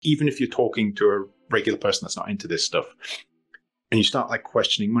even if you're talking to a regular person that's not into this stuff, and you start like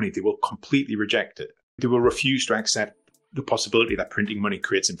questioning money, they will completely reject it. They will refuse to accept the possibility that printing money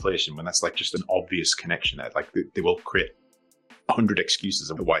creates inflation when that's like just an obvious connection there. Like they will create 100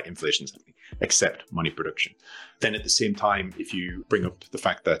 excuses of why inflation is happening, except money production. Then at the same time, if you bring up the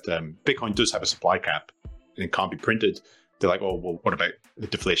fact that Bitcoin does have a supply cap and it can't be printed, they're like, oh, well, what about the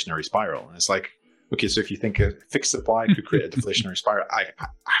deflationary spiral? And it's like, okay, so if you think a fixed supply could create a deflationary spiral,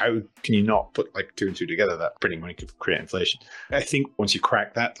 how can you not put like two and two together that printing money could create inflation? I think once you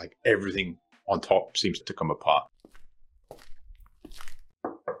crack that, like everything on top seems to come apart.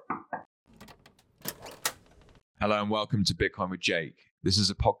 Hello and welcome to Bitcoin with Jake. This is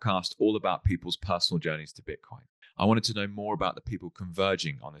a podcast all about people's personal journeys to Bitcoin. I wanted to know more about the people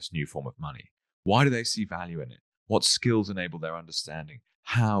converging on this new form of money. Why do they see value in it? What skills enable their understanding?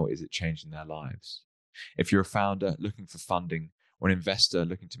 How is it changing their lives? If you're a founder looking for funding or an investor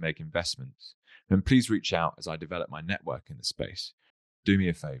looking to make investments, then please reach out as I develop my network in the space. Do me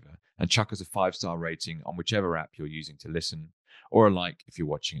a favor and chuck us a 5-star rating on whichever app you're using to listen, or a like if you're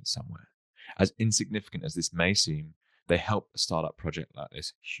watching it somewhere. As insignificant as this may seem, they help a startup project like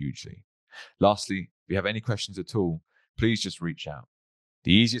this hugely. Lastly, if you have any questions at all, please just reach out.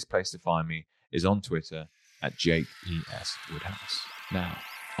 The easiest place to find me is on Twitter at JakeESWoodhouse. Now,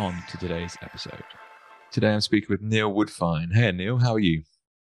 on to today's episode. Today I'm speaking with Neil Woodfine. Hey Neil, how are you?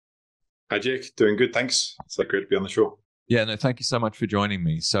 Hi Jake, doing good, thanks. It's like great to be on the show. Yeah, no, thank you so much for joining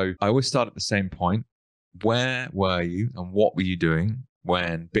me. So I always start at the same point. Where were you and what were you doing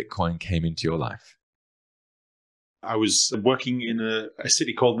when Bitcoin came into your life? I was working in a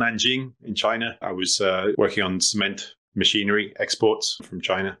city called Nanjing in China. I was working on cement machinery exports from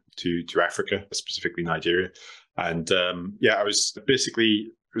China to Africa, specifically Nigeria. And I was basically,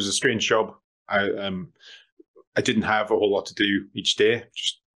 it was a strange job. I didn't have a whole lot to do each day,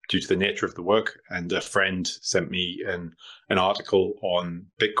 just due to the nature of the work. And a friend sent me an article on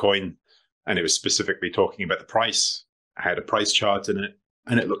Bitcoin, and it was specifically talking about the price. I had a price chart in it,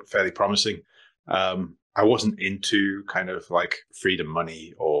 and it looked fairly promising. I wasn't into kind of like freedom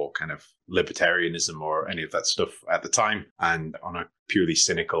money or kind of libertarianism or any of that stuff at the time. And on a purely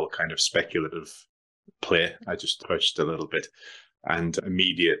cynical kind of speculative play, I just pushed a little bit, and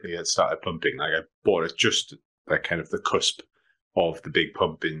immediately it started pumping. Like I bought it just like kind of the cusp of the big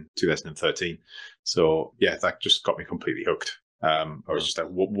pump in 2013. So yeah, that just got me completely hooked. I was just like,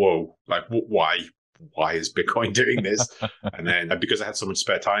 whoa, like why is Bitcoin doing this? And then because I had so much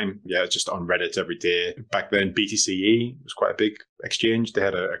spare time, just on Reddit every day. Back then, BTCE was quite a big exchange. They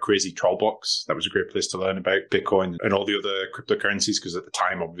had a crazy troll box. That was a great place to learn about Bitcoin and all the other cryptocurrencies, because at the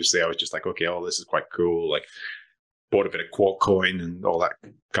time, obviously, I was just like, okay, this is quite cool. Like, bought a bit of Quark coin and all that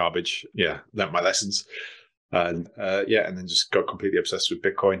garbage. Yeah, learned my lessons. And and then just got completely obsessed with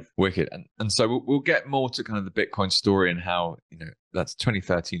Bitcoin. Wicked. And so we'll get more to kind of the Bitcoin story and how, that's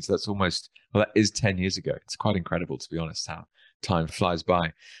 2013. So that's that is 10 years ago. It's quite incredible, to be honest, how time flies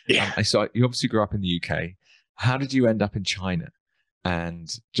by. Yeah. So you obviously grew up in the UK. How did you end up in China? And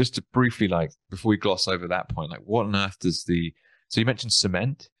just to briefly, like, before we gloss over that point, like, what on earth so you mentioned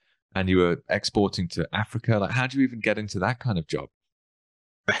cement and you were exporting to Africa. Like, how do you even get into that kind of job?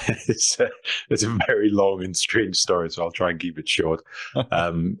 It's a very long and strange story, so I'll try and keep it short.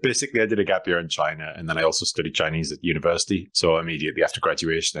 Basically, I did a gap year in China, and then I also studied Chinese at university. So immediately after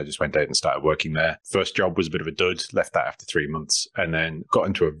graduation, I just went out and started working there. First job was a bit of a dud, left that after 3 months, and then got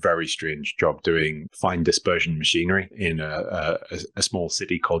into a very strange job doing fine dispersion machinery in a small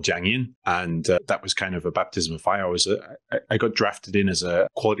city called Jiangyin. And that was kind of a baptism of fire. I got drafted in as a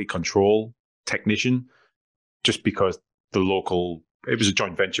quality control technician just because it was a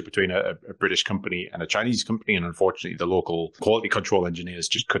joint venture between a British company and a Chinese company. And unfortunately, the local quality control engineers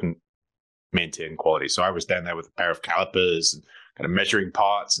just couldn't maintain quality. So I was down there with a pair of calipers and kind of measuring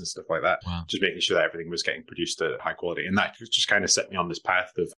parts and stuff like that, Wow. Just making sure that everything was getting produced at high quality. And that just kind of set me on this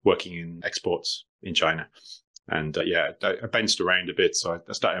path of working in exports in China. And I bounced around a bit. So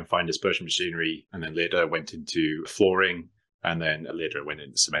I started in fine dispersion machinery, and then later went into flooring. And then later I went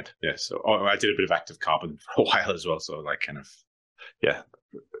into cement. Yeah. So I did a bit of active carbon for a while as well. So like kind of,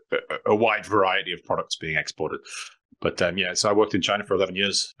 a wide variety of products being exported. But so I worked in China for 11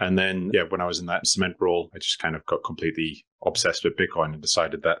 years. And then, when I was in that cement role, I just kind of got completely obsessed with Bitcoin and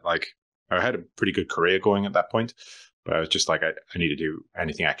decided that, like, I had a pretty good career going at that point. But I was just like, I need to do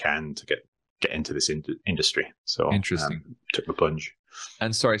anything I can to get into this industry. So interesting. Took the plunge.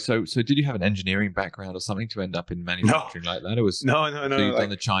 And sorry, so did you have an engineering background or something to end up in manufacturing like that? It was No. So you've done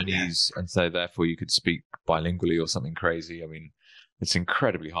the Chinese, and so therefore you could speak bilingually or something crazy. I mean, it's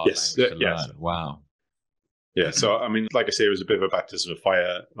incredibly hard language to learn. Wow. Yeah. So, I mean, like I say, it was a bit of a baptism of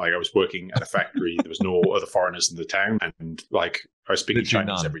fire. Like I was working at a factory. There was no other foreigners in the town. And like I was speaking Literally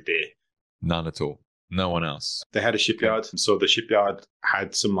Chinese none. every day. None at all. No one else. They had a shipyard. And so the shipyard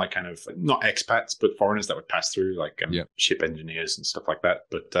had some like kind of not expats, but foreigners that would pass through, like ship engineers and stuff like that.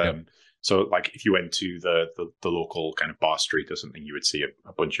 But so like if you went to the local kind of bar street or something, you would see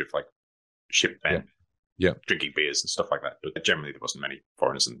a bunch of like ship men drinking beers and stuff like that. But generally, there wasn't many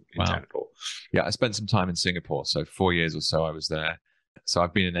foreigners in town at all. Yeah, I spent some time in Singapore. So 4 years or so I was there. So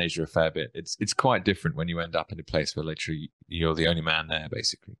I've been in Asia a fair bit. It's quite different when you end up in a place where literally you're the only man there,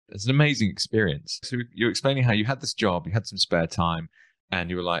 basically. It's an amazing experience. So you're explaining how you had this job, you had some spare time, and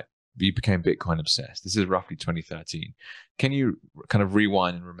you were like, you became Bitcoin obsessed. This is roughly 2013. Can you kind of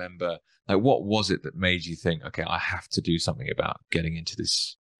rewind and remember, like, what was it that made you think, okay, I have to do something about getting into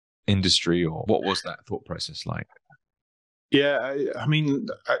this industry, or what was that thought process like? Yeah, I mean,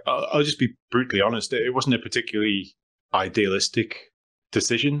 I'll just be brutally honest. It wasn't a particularly idealistic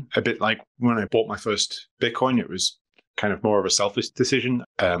decision. A bit like when I bought my first Bitcoin, it was kind of more of a selfish decision.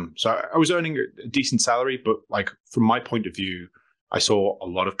 So I was earning a decent salary, but like from my point of view, I saw a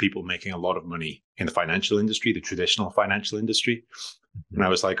lot of people making a lot of money in the financial industry, the traditional financial industry. And I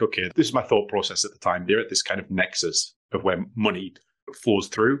was like, okay, this is my thought process at the time. They're at this kind of nexus of where money flows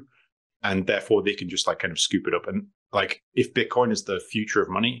through, and therefore they can just like kind of scoop it up. And like, if Bitcoin is the future of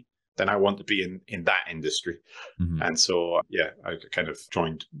money, then I want to be in that industry. Mm-hmm. And so, I kind of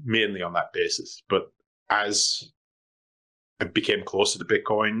joined mainly on that basis. But as I became closer to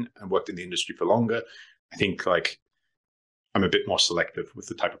Bitcoin and worked in the industry for longer, I think like I'm a bit more selective with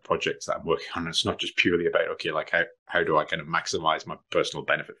the type of projects that I'm working on. It's not just purely about, okay, like how do I kind of maximize my personal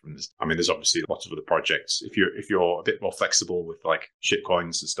benefit from this? I mean, there's obviously lots of other projects. If you're a bit more flexible with like shit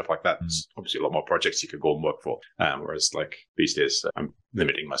coins and stuff like that, there's obviously a lot more projects you could go and work for. Whereas like these days, I'm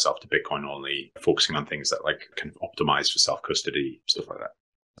limiting myself to Bitcoin only, focusing on things that like kind of optimize for self-custody, stuff like that.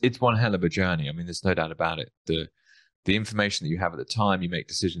 It's one hell of a journey. I mean, there's no doubt about it. The information that you have at the time, you make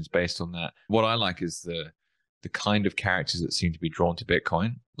decisions based on that. What I like is the kind of characters that seem to be drawn to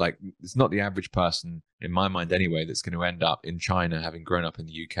Bitcoin. Like, it's not the average person, in my mind anyway, that's going to end up in China, having grown up in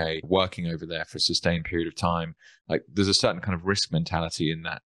the UK, working over there for a sustained period of time. Like, there's a certain kind of risk mentality in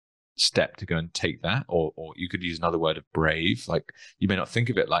that step to go and take that, or you could use another word of brave. Like, you may not think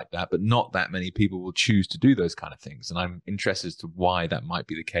of it like that, but not that many people will choose to do those kind of things. And I'm interested as to why that might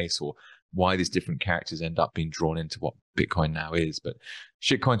be the case, or why these different characters end up being drawn into what Bitcoin now is. But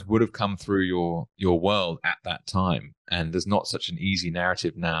shitcoins would have come through your world at that time. And there's not such an easy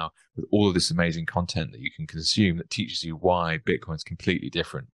narrative now with all of this amazing content that you can consume that teaches you why Bitcoin's completely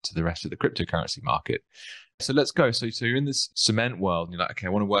different to the rest of the cryptocurrency market. So let's go. So you're in this cement world and you're like, okay,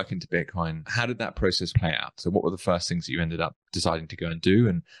 I want to work into Bitcoin. How did that process play out? So what were the first things that you ended up deciding to go and do?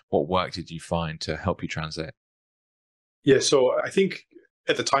 And what work did you find to help you translate? Yeah, so I think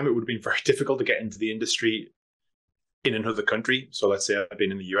at the time, it would have been very difficult to get into the industry in another country. So let's say I've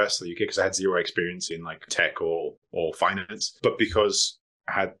been in the US or the UK because I had zero experience in like tech or finance. But because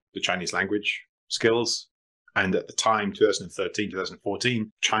I had the Chinese language skills, and at the time, 2013,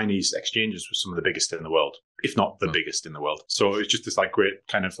 2014, Chinese exchanges were some of the biggest in the world, if not the biggest in the world. So it's just this like great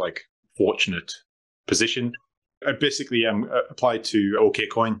kind of like fortunate position. I basically applied to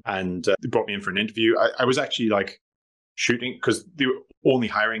OKCoin and they brought me in for an interview. I was actually like shooting because they were only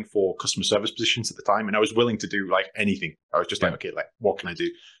hiring for customer service positions at the time, and I was willing to do like anything. I was just like, okay, like what can I do?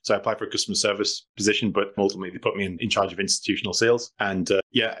 So I applied for a customer service position, but ultimately they put me in charge of institutional sales, and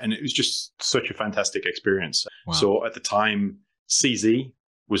and it was just such a fantastic experience. Wow. So at the time, CZ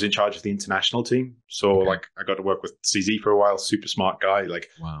was in charge of the international team, so like I got to work with CZ for a while. Super smart guy, like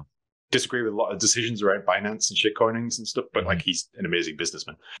wow. Disagree with a lot of decisions around Binance and shitcoinings and stuff, but like he's an amazing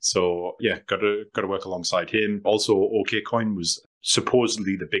businessman. So yeah, got to work alongside him. Also, OKCoin was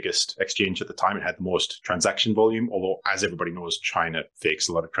supposedly the biggest exchange at the time. It had the most transaction volume, although as everybody knows, China fakes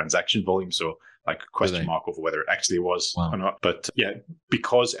a lot of transaction volume. So like a question mark over whether it actually was or not. But yeah,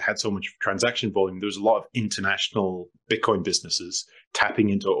 because it had so much transaction volume, there was a lot of international Bitcoin businesses tapping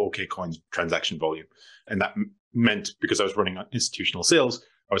into OKCoin's transaction volume. And that meant, because I was running institutional sales,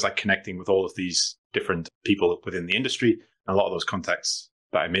 I was like connecting with all of these different people within the industry. And a lot of those contacts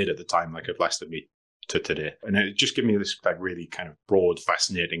that I made at the time, like, have lasted me to today. And it just gave me this like really kind of broad,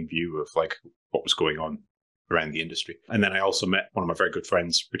 fascinating view of like what was going on around the industry. And then I also met one of my very good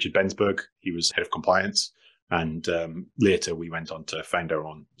friends, Richard Bensberg. He was head of compliance. And later we went on to found our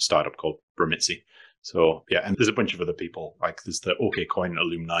own startup called Bramitsi. So yeah, and there's a bunch of other people, like there's the OKCoin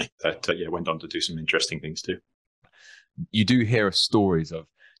alumni that went on to do some interesting things too. You do hear of stories of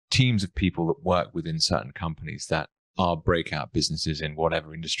teams of people that work within certain companies that are breakout businesses in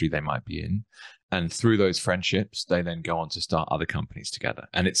whatever industry they might be in. And through those friendships, they then go on to start other companies together.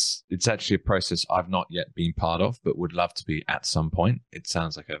 And it's actually a process I've not yet been part of, but would love to be at some point. It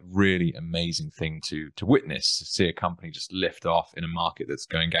sounds like a really amazing thing to witness, to see a company just lift off in a market that's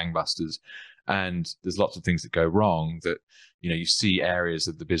going gangbusters. And there's lots of things that go wrong that, you see areas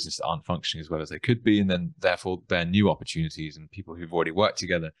of the business that aren't functioning as well as they could be. And then therefore there are new opportunities, and people who've already worked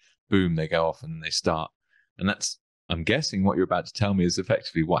together, boom, they go off and they start. And that's, I'm guessing what you're about to tell me is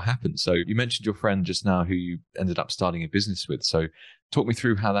effectively what happened. So you mentioned your friend just now who you ended up starting a business with. So talk me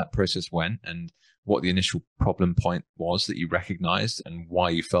through how that process went and what the initial problem point was that you recognized and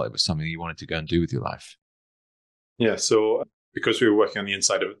why you felt it was something you wanted to go and do with your life. Yeah. So because we were working on the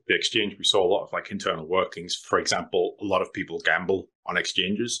inside of the exchange, we saw a lot of like internal workings. For example, a lot of people gamble on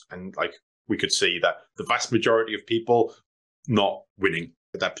exchanges, and like we could see that the vast majority of people not winning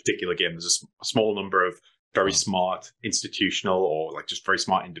that particular game. There's a small number of very smart institutional or like just very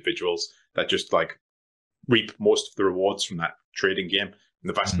smart individuals that just like reap most of the rewards from that trading game. And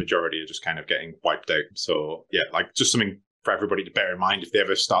the vast majority are just kind of getting wiped out. So yeah, like just something for everybody to bear in mind if they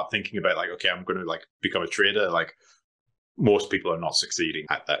ever start thinking about like, okay, I'm going to like become a trader, like most people are not succeeding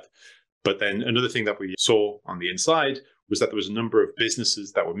at that. But then another thing that we saw on the inside was that there was a number of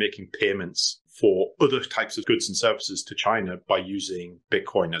businesses that were making payments for other types of goods and services to China by using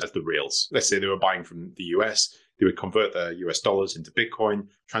Bitcoin as the rails. Let's say they were buying from the US, they would convert their US dollars into Bitcoin,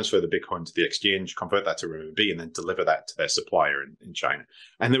 transfer the Bitcoin to the exchange, convert that to RMB, and then deliver that to their supplier in China.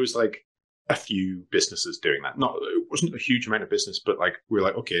 And there was like a few businesses doing that. It wasn't a huge amount of business, but like we were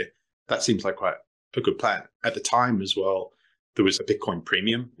like, okay, that seems like quite a good plan. At the time as well, there was a Bitcoin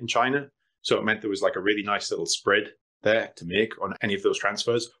premium in China. So it meant there was like a really nice little spread there to make on any of those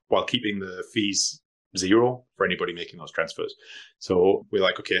transfers while keeping the fees zero for anybody making those transfers. So we're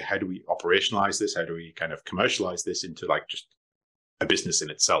like, okay, how do we operationalize this? How do we kind of commercialize this into like just a business in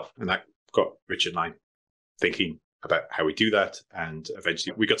itself? And that got Richard and I thinking about how we do that. And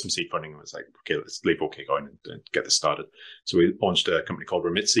eventually we got some seed funding and was like, okay, let's leave OK going and get this started. So we launched a company called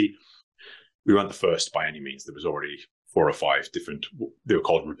Remitzy. We weren't the first by any means. There was already 4 or 5 different, they were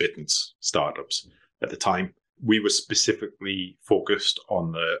called remittance startups at the time. We were specifically focused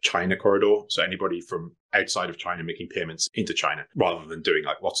on the China corridor. So anybody from outside of China making payments into China rather than doing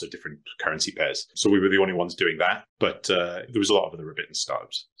like lots of different currency pairs. So we were the only ones doing that. But there was a lot of other remittance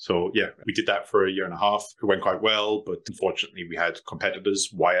startups. So yeah, we did that for a year and a half. It went quite well, but unfortunately we had competitors,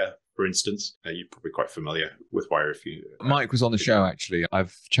 Wire, for instance. You're probably quite familiar with Wire if you... Mike was on the show, actually.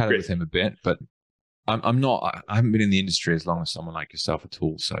 I've chatted with him a bit, but I'm not, I haven't been in the industry as long as someone like yourself at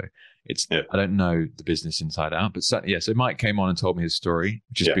all. So I don't know the business inside out, but certainly, so Mike came on and told me his story,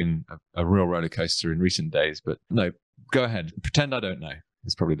 which has been a real roller coaster in recent days, but no, go ahead. Pretend I don't know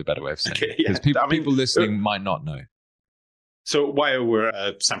is probably the better way of saying it. Because people listening might not know. So Wire were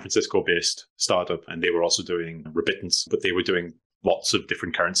a San Francisco based startup and they were also doing remittance, but they were doing lots of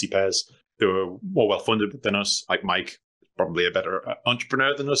different currency pairs. They were more well funded than us, like Mike, probably a better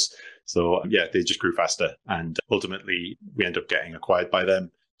entrepreneur than us. So yeah, they just grew faster. And ultimately, we ended up getting acquired by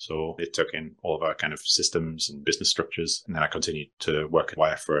them. So it took in all of our kind of systems and business structures. And then I continued to work at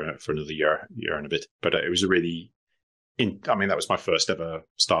Wire for another year and a bit. But it was a really, that was my first ever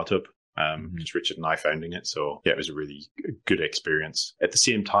startup. Just Richard and I founding it. So yeah, it was a really good experience. At the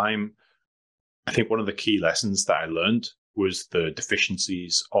same time, I think one of the key lessons that I learned was the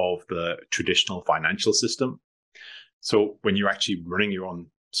deficiencies of the traditional financial system. So when you're actually running your own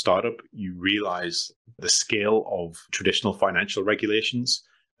startup, you realize the scale of traditional financial regulations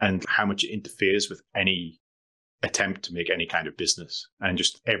and how much it interferes with any attempt to make any kind of business. And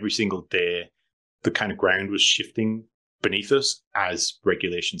just every single day, the kind of ground was shifting beneath us as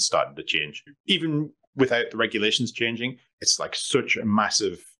regulations started to change. Even without the regulations changing, it's like such a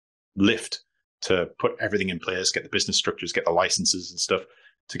massive lift to put everything in place, get the business structures, get the licenses and stuff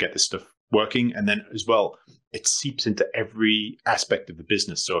to get this stuff working. And then as well, it seeps into every aspect of the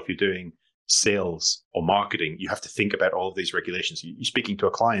business. So if you're doing sales or marketing, you have to think about all of these regulations. You're speaking to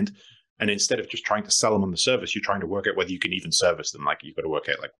a client, and instead of just trying to sell them on the service, you're trying to work out whether you can even service them. Like you've got to work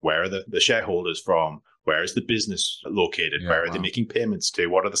out like where are the shareholders from? Where is the business located? Where are they making payments to?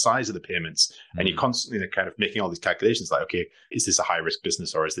 What are the size of the payments? And you're constantly kind of making all these calculations like, okay, is this a high risk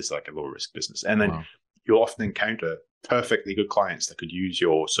business or is this like a low risk business? And then you'll often encounter perfectly good clients that could use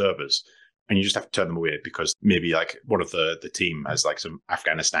your service. And you just have to turn them away because maybe like one of the team has like some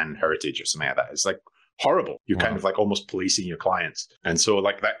Afghanistan heritage or something like that. It's like horrible. You're kind of like almost policing your clients. And so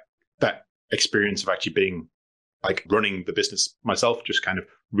like that experience of actually being like running the business myself just kind of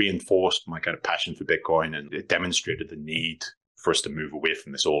reinforced my kind of passion for Bitcoin, and it demonstrated the need for us to move away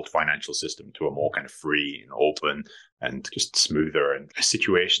from this old financial system to a more kind of free and open and just smoother and a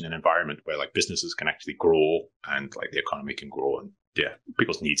situation and environment where like businesses can actually grow and like the economy can grow and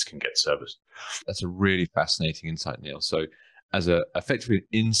people's needs can get serviced. That's a really fascinating insight, Neil. So as effectively an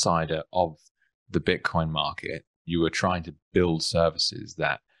insider of the Bitcoin market, you were trying to build services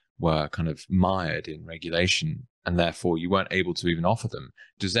that were kind of mired in regulation, and therefore you weren't able to even offer them.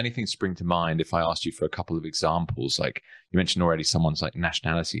 Does anything spring to mind if I asked you for a couple of examples? Like you mentioned already, someone's like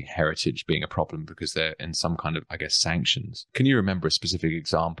nationality, heritage being a problem because they're in some kind of, I guess, sanctions. Can you remember a specific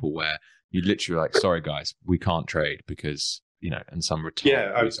example where you literally like, sorry guys, we can't trade because, and some return?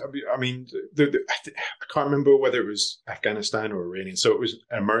 Yeah, I mean, I can't remember whether it was Afghanistan or Iranian. So it was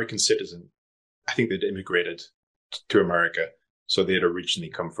an American citizen. I think they'd immigrated to America. So they had originally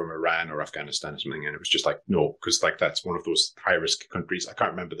come from Iran or Afghanistan or something. And it was just like, no, because like that's one of those high risk countries. I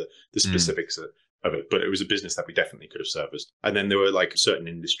can't remember the specifics of it, but it was a business that we definitely could have serviced. And then there were like certain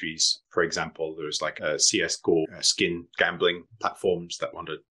industries, for example, there was like a CSGO skin gambling platforms that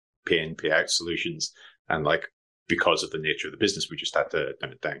wanted pay in, pay out solutions. And like, because of the nature of the business, we just had to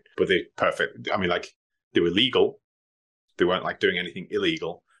dumb it down. But I mean, like they were legal. They weren't like doing anything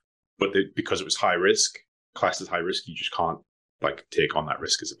illegal, but because it was high risk, classed as high risk, you just can't like take on that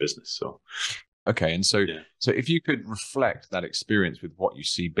risk as a business. So okay, and so if you could reflect that experience with what you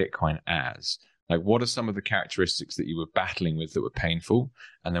see Bitcoin as, like what are some of the characteristics that you were battling with that were painful,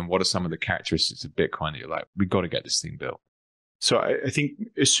 and then what are some of the characteristics of Bitcoin that you're like, we got to get this thing built? So I think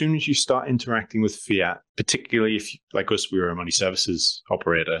as soon as you start interacting with fiat, particularly if like us, we were a money services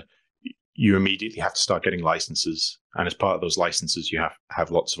operator, you immediately have to start getting licenses, and as part of those licenses, you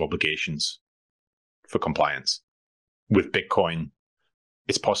have lots of obligations for compliance. With Bitcoin,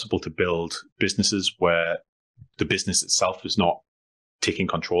 it's possible to build businesses where the business itself is not taking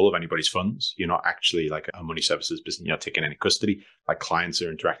control of anybody's funds. You're not actually like a money services business. You're not taking any custody. Like clients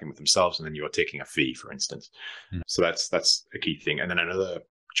are interacting with themselves, and then you're taking a fee, for instance. So that's a key thing. And then another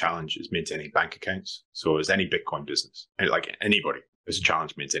challenge is maintaining bank accounts. So as any Bitcoin business, like anybody, there's a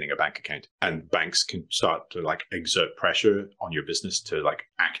challenge maintaining a bank account, and banks can start to like exert pressure on your business to like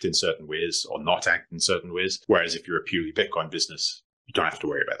act in certain ways or not act in certain ways. Whereas if you're a purely Bitcoin business, you don't have to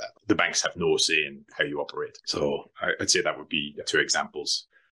worry about that. The banks have no say in how you operate. So I'd say that would be two examples.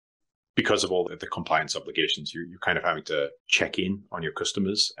 Because of all the compliance obligations, you're kind of having to check in on your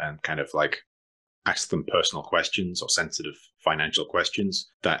customers and kind of like ask them personal questions or sensitive financial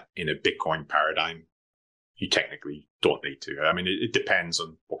questions that in a Bitcoin paradigm, you technically don't need to. I mean, it depends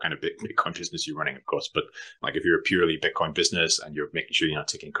on what kind of Bitcoin business you're running, of course. But like if you're a purely Bitcoin business and you're making sure you're not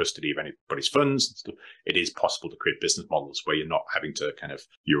taking custody of anybody's funds and stuff, it is possible to create business models where you're not having to kind of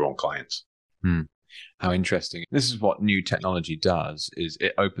your own clients. How interesting. This is what new technology does, is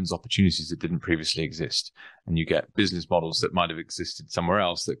it opens opportunities that didn't previously exist. And you get business models that might have existed somewhere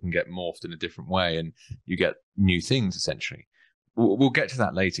else that can get morphed in a different way. And you get new things, essentially. We'll get to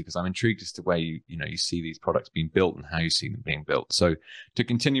that later because I'm intrigued as to where you see these products being built and how you see them being built. So to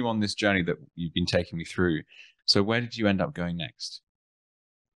continue on this journey that you've been taking me through, so where did you end up going next?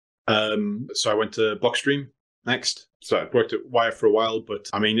 So I went to Blockstream next. So I worked at Wire for a while, but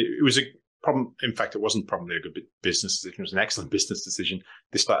I mean, it was a problem. In fact, it wasn't probably a good business decision. It was an excellent business decision.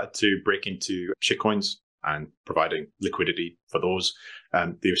 They started to break into shitcoins and providing liquidity for those.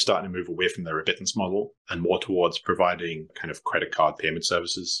 They were starting to move away from their remittance model and more towards providing kind of credit card payment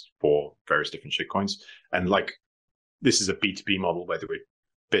services for various different shitcoins. And like, this is a B2B model where they would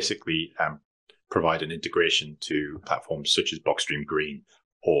basically provide an integration to platforms such as Blockstream Green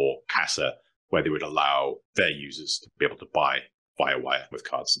or Casa, where they would allow their users to be able to buy via wire with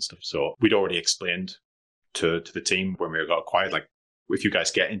cards and stuff. So we'd already explained to the team when we got acquired, like, if you guys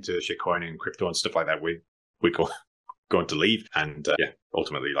get into shitcoin and crypto and stuff like that, we're going to leave. And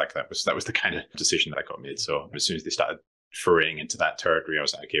ultimately, like that was the kind of decision that I got made. So as soon as they started foraying into that territory, I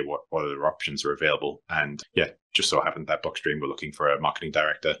was like, okay, what other options are available? And just so happened that Blockstream were looking for a marketing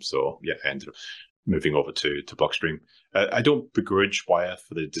director. So I ended up moving over to Blockstream. I don't begrudge Wire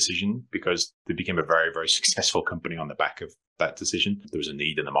for the decision because they became a very, very successful company on the back of that decision. There was a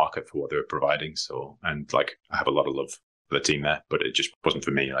need in the market for what they were providing. So, and like, I have a lot of love for the team there, but it just wasn't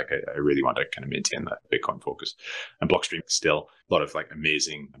for me. Like, I really want to kind of maintain that Bitcoin focus. And Blockstream, still a lot of like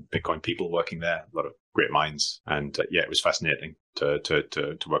amazing Bitcoin people working there, a lot of great minds. And it was fascinating to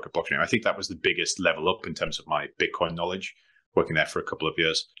work at Blockstream. I think that was the biggest level up in terms of my Bitcoin knowledge, working there for a couple of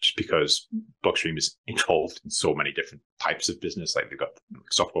years, just because Blockstream is involved in so many different types of business. Like, they've got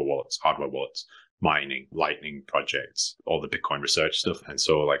software wallets, hardware wallets, mining, Lightning projects, all the Bitcoin research stuff. And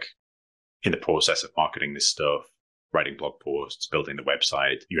so, like, in the process of marketing this stuff, writing blog posts, building the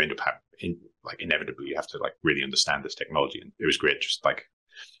website, you end up inevitably you have to like really understand this technology. And it was great just like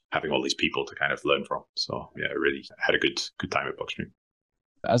having all these people to kind of learn from. So yeah, I really had a good time at Blockstream.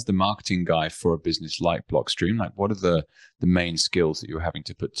 As the marketing guy for a business like Blockstream, like what are the main skills that you're having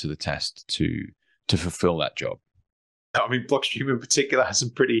to put to the test to fulfill that job? I mean, Blockstream in particular has some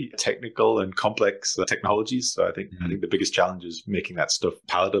pretty technical and complex technologies. So I think the biggest challenge is making that stuff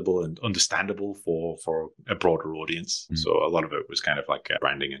palatable and understandable for a broader audience. So a lot of it was kind of like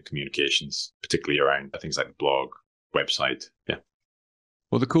branding and communications, particularly around things like the blog, website. Yeah.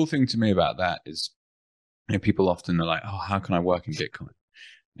 Well, the cool thing to me about that is, people often are like, "Oh, how can I work in Bitcoin?"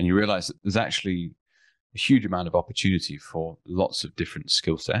 And you realize that there's actually a huge amount of opportunity for lots of different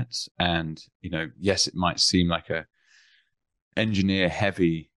skill sets. And yes, it might seem like a engineer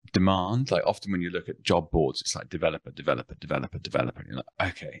heavy demand. Like often when you look at job boards, it's like developer. And you're like,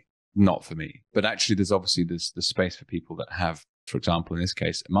 okay, not for me. But actually there's the space for people that have, for example, in this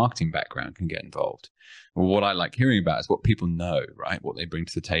case, a marketing background can get involved. Well, what I like hearing about is what people know, right? What they bring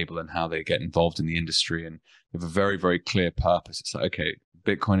to the table and how they get involved in the industry, and have a very, very clear purpose. It's like, okay,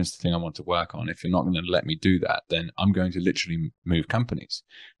 Bitcoin is the thing I want to work on. If you're not going to let me do that, then I'm going to literally move companies.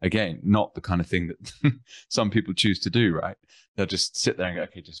 Again, not the kind of thing that some people choose to do, right? They'll just sit there and go,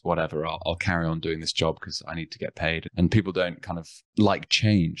 okay, just whatever. I'll carry on doing this job because I need to get paid. And people don't kind of like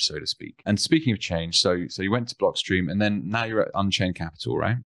change, so to speak. And speaking of change, so you went to Blockstream and then now you're at Unchained Capital,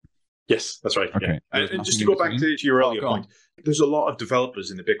 right? Yes, that's right. Okay. Yeah. And just to go back to your earlier point, there's a lot of developers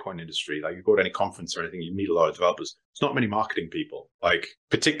in the Bitcoin industry. Like you go to any conference or anything, you meet a lot of developers. There's not many marketing people, like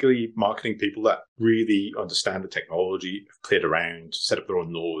particularly marketing people that really understand the technology, have played around, set up their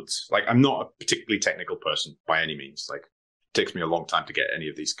own nodes. Like I'm not a particularly technical person by any means. Like it takes me a long time to get any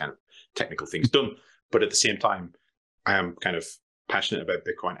of these kind of technical things done. But at the same time, I am kind of passionate about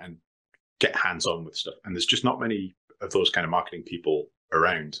Bitcoin and get hands-on with stuff. And there's just not many of those kind of marketing people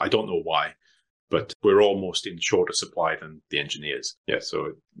around. I don't know why, but we're almost in shorter supply than the engineers. Yeah,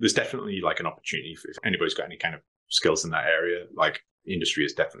 so there's definitely like an opportunity if anybody's got any kind of skills in that area. Like the industry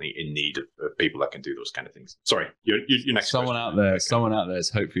is definitely in need of people that can do those kind of things. Sorry, your next someone question. Someone out there is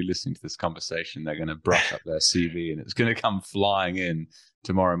hopefully listening to this conversation. They're going to brush up their CV and it's going to come flying in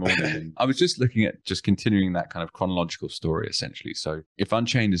tomorrow morning. And I was just looking at just continuing that kind of chronological story essentially. So if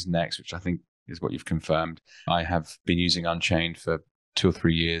Unchained is next, which I think is what you've confirmed, I have been using Unchained for 2 or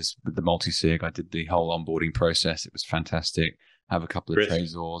 3 years with the multi-sig. I did the whole onboarding process. It was fantastic. I have a couple of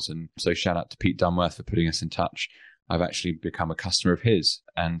Trezors, and so shout out to Pete Dunworth for putting us in touch. I've actually become a customer of his,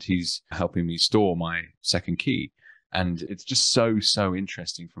 and he's helping me store my second key. And it's just so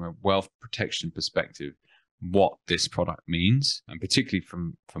interesting from a wealth protection perspective what this product means, and particularly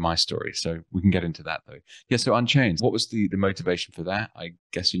for my story. So we can get into that though. Yeah, so Unchained, what was the motivation for that? I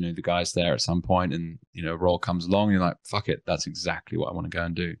guess the guys there at some point, and a role comes along and you're like, fuck it, that's exactly what I want to go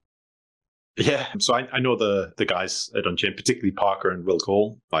and do. Yeah, so I know the guys at Unchained, particularly Parker and Will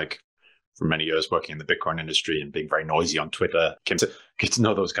Cole, like for many years working in the Bitcoin industry and being very noisy on Twitter. Came to get to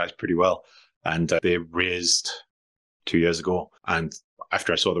know those guys pretty well. And they raised 2 years ago. And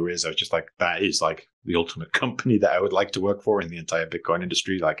after I saw the raise, I was just like, that is like the ultimate company that I would like to work for in the entire Bitcoin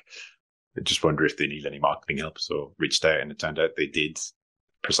industry. Like, I just wonder if they need any marketing help. So reached out, and it turned out they did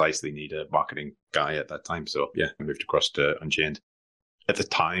precisely need a marketing guy at that time. So yeah, I moved across to Unchained. At the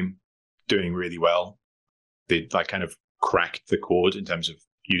time, doing really well. They like kind of cracked the code in terms of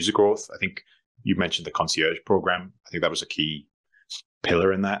user growth. I think you mentioned the concierge program. I think that was a key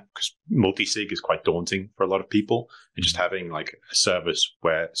pillar in that, because multi-sig is quite daunting for a lot of people, and just having like a service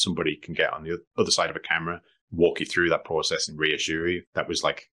where somebody can get on the other side of a camera, walk you through that process and reassure you, that was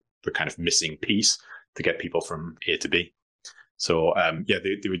like the kind of missing piece to get people from A to B. So yeah,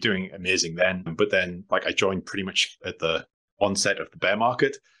 they were doing amazing then, but then like I joined pretty much at the onset of the bear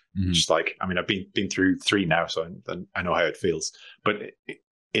market. Just like, I mean, I've been through 3 now, so I know how it feels. But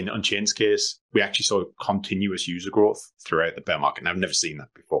in Unchained's case, we actually saw continuous user growth throughout the bear market, and I've never seen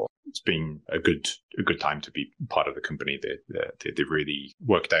that before. It's been a good time to be part of the company. They really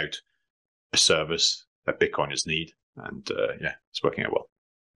worked out a service that Bitcoiners need, and yeah, it's working out well.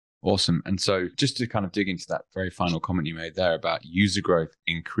 Awesome. And so just to kind of dig into that very final comment you made there about user growth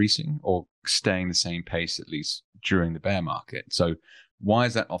increasing or staying the same pace, at least during the bear market. So why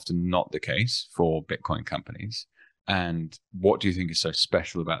is that often not the case for Bitcoin companies? And what do you think is so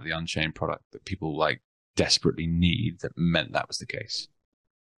special about the Unchained product that people like desperately need that meant that was the case?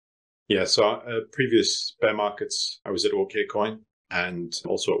 Yeah, so previous bear markets, I was at OKCoin and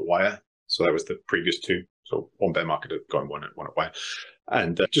also at Wire. So that was the previous 2. So one bear market at Coin, one at Wire.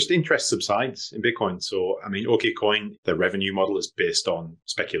 And just interest subsides in Bitcoin. So, I mean, OKCoin, the revenue model is based on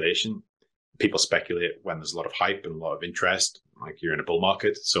speculation. people speculate when there's a lot of hype and a lot of interest, like you're in a bull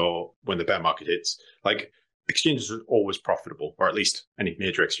market. So when the bear market hits, like exchanges are always profitable, or at least any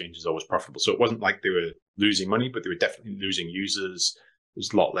major exchange is always profitable. So it wasn't like they were losing money, but they were definitely losing users.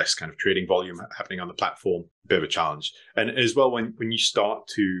 There's a lot less kind of trading volume happening on the platform, a bit of a challenge. And as well, when you start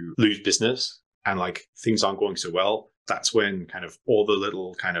to lose business and like things aren't going so well, that's when kind of all the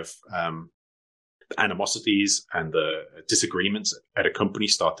little kind of animosities and the disagreements at a company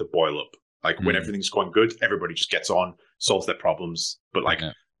start to boil up. Like when everything's going good, everybody just gets on, solves their problems. But like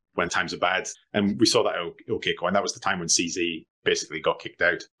when times are bad, and we saw that at OKCoin, that was the time when CZ basically got kicked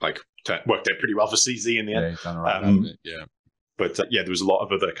out. Like worked out pretty well for CZ in the end. Yeah, he's done all right. But there was a lot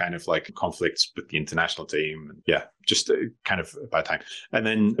of other kind of like conflicts with the international team. Yeah, just kind of a bad time. And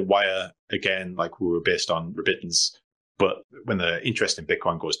then Wire, again, like we were based on remittance. But when the interest in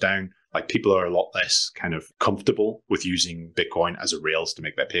Bitcoin goes down, like people are a lot less kind of comfortable with using Bitcoin as a rails to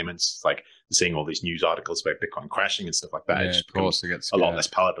make their payments. It's like seeing all these news articles about Bitcoin crashing and stuff like that. Yeah, it just of course, it becomes gets a lot less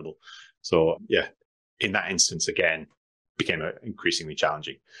palatable. So yeah, in that instance, again, became increasingly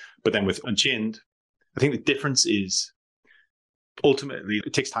challenging. But then with Unchained, I think the difference is ultimately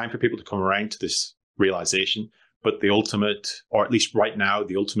it takes time for people to come around to this realization. But the ultimate, or at least right now,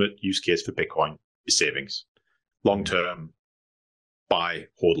 the ultimate use case for Bitcoin is savings. Long-term, buy,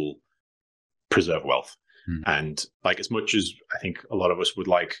 hodl, preserve wealth. And like as much as I think a lot of us would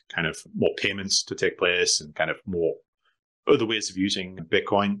like kind of more payments to take place and kind of more other ways of using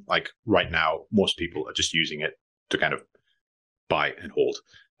Bitcoin, like right now, most people are just using it to kind of buy and hold.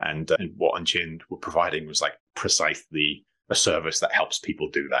 And what Unchained were providing was like precisely a service that helps people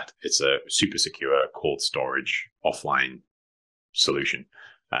do that. It's a super secure cold storage offline solution.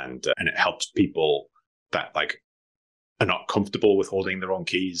 And it helps people that like are not comfortable with holding their own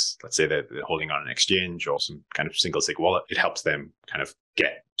keys. Let's say they're holding on an exchange or some kind of single sig wallet. It helps them kind of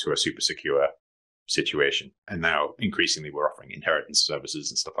get to a super secure situation. And now increasingly we're offering inheritance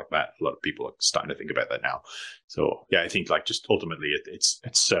services and stuff like that. A lot of people are starting to think about that now. So yeah, I think like just ultimately it's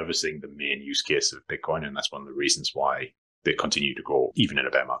servicing the main use case of Bitcoin. And that's one of the reasons why they continue to grow even in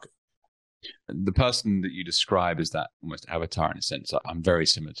a bear market. The person that you describe as that almost avatar in a sense, I'm very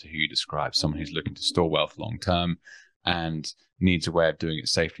similar to who you describe, someone who's looking to store wealth long term and needs a way of doing it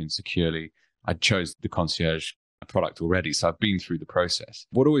safely and securely. I chose the concierge product already, so I've been through the process.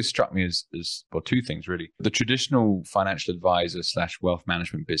 What always struck me is well, two things really. The traditional financial advisor / wealth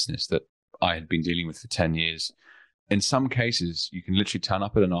management business that I had been dealing with for 10 years, in some cases, you can literally turn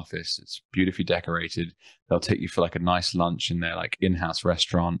up at an office. It's beautifully decorated. They'll take you for like a nice lunch in their like in-house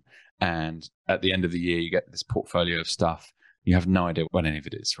restaurant. And at the end of the year, you get this portfolio of stuff. You have no idea what any of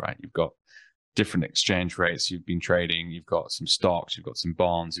it is, right? You've got different exchange rates you've been trading. You've got some stocks. You've got some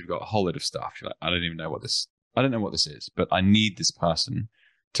bonds. You've got a whole lot of stuff. You're like, I don't know what this is, but I need this person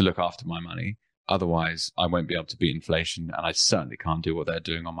to look after my money. Otherwise, I won't be able to beat inflation. And I certainly can't do what they're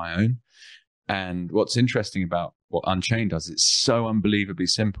doing on my own. And what's interesting about what Unchained does, it's so unbelievably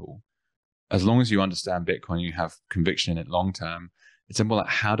simple. As long as you understand Bitcoin, you have conviction in it long term. It's simple like,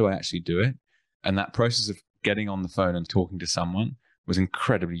 how do I actually do it? And that process of getting on the phone and talking to someone was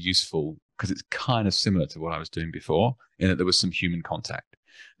incredibly useful because it's kind of similar to what I was doing before in that there was some human contact.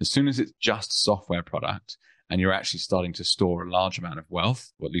 As soon as it's just a software product and you're actually starting to store a large amount of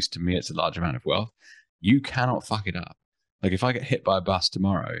wealth, or at least to me, it's a large amount of wealth, you cannot fuck it up. Like if I get hit by a bus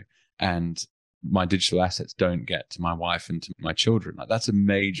tomorrow and my digital assets don't get to my wife and to my children, like that's a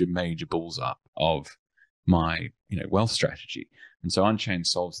major, major balls up of my, wealth strategy. And so Unchained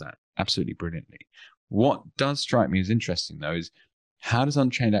solves that absolutely brilliantly. What does strike me as interesting though is how does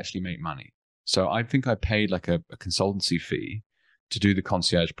Unchained actually make money? So I think I paid like a consultancy fee to do the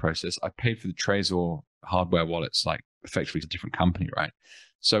concierge process. I paid for the Trezor hardware wallets, like effectively it's a different company, right?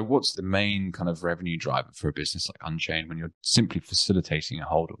 So what's the main kind of revenue driver for a business like Unchained when you're simply facilitating a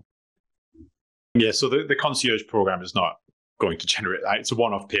hodl? Yeah, so the concierge program is not going to generate, it's a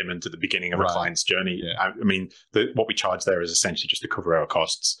one-off payment at the beginning of a client's journey. Yeah. I mean, what we charge there is essentially just to cover our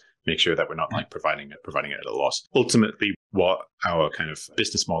costs, make sure that we're not like providing it at a loss. Ultimately, what our kind of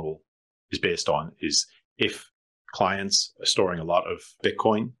business model is based on is if clients are storing a lot of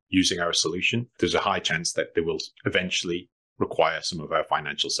Bitcoin using our solution, there's a high chance that they will eventually require some of our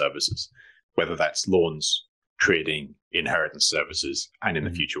financial services, whether that's loans, trading, inheritance services, and in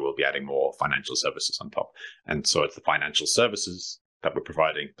the future, we'll be adding more financial services on top. And so it's the financial services that we're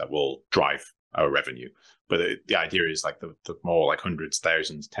providing that will drive our revenue. But the idea is like the more like hundreds,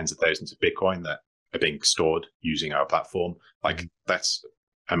 thousands, tens of thousands of Bitcoin that are being stored using our platform, like that's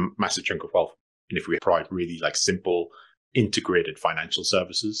a massive chunk of wealth. And if we provide really like simple integrated financial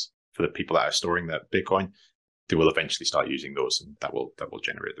services for the people that are storing that Bitcoin, they will eventually start using those, and that will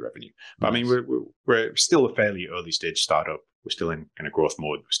generate the revenue. But Nice. I mean, we're still a fairly early stage startup. We're still in kind of growth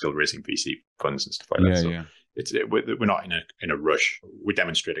mode. We're still raising VC funds and stuff like that. So we're not in a rush. We're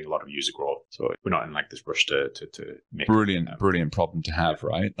demonstrating a lot of user growth, so we're not in like this rush to make brilliant problem to have,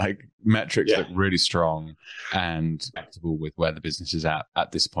 right? Like metrics look really strong and acceptable with where the business is at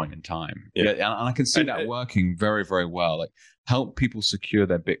this point in time. Yeah, and I can see that working very, very well. Like help people secure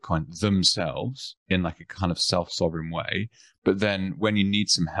their Bitcoin themselves in like a kind of self-sovereign way. But then when you need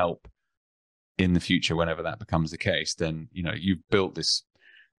some help in the future, whenever that becomes the case, then you've built this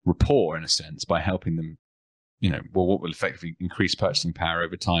rapport in a sense by helping them. What will effectively increase purchasing power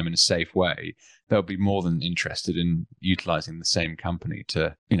over time in a safe way. They'll be more than interested in utilizing the same company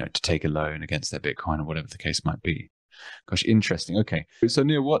to take a loan against their Bitcoin or whatever the case might be. Gosh, interesting. Okay. So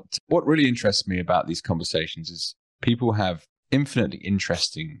Neil, what really interests me about these conversations is people have infinitely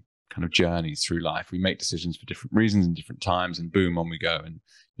interesting kind of journeys through life. We make decisions for different reasons and different times, and boom, on we go, and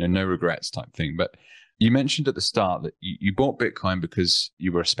no regrets type thing. But you mentioned at the start that you bought Bitcoin because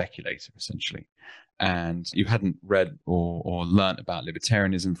you were a speculator, essentially. And you hadn't read or learnt about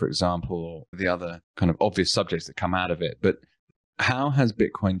libertarianism, for example, or the other kind of obvious subjects that come out of it. But how has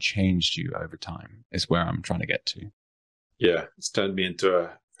Bitcoin changed you over time is where I'm trying to get to. Yeah, it's turned me into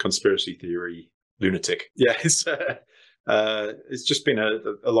a conspiracy theory lunatic. Yeah, it's just been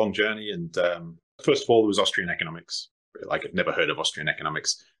a long journey. And first of all, there was Austrian economics. Like I'd never heard of Austrian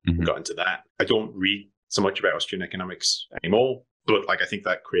economics. We got into that. I don't read so much about Austrian economics anymore. But like I think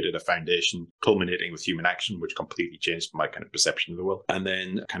that created a foundation culminating with human action, which completely changed my kind of perception of the world. And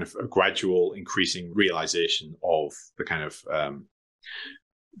then kind of a gradual increasing realization of the kind of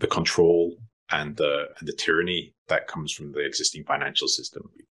the control and the tyranny that comes from the existing financial system.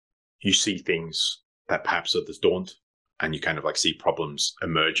 You see things that perhaps others don't, and you kind of like see problems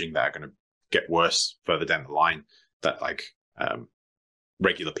emerging that are going to get worse further down the line, that like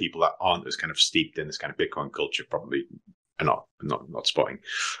regular people that aren't as kind of steeped in this kind of Bitcoin culture probably are not spotting.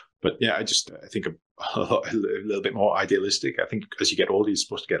 But yeah, I think a little bit more idealistic. I think as you get older, you're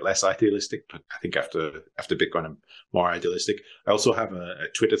supposed to get less idealistic. But I think after Bitcoin, I'm more idealistic. I also have a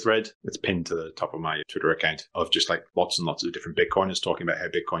Twitter thread that's pinned to the top of my Twitter account of just like lots and lots of different Bitcoiners talking about how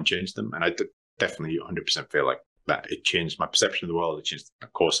Bitcoin changed them. And I definitely 100% feel like that it changed my perception of the world. It changed my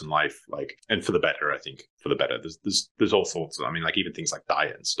course in life, like, and for the better. I think for the better. There's all sorts. I mean, like even things like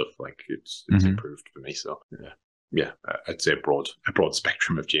diet and stuff. Like it's improved for me. So yeah, I'd say a broad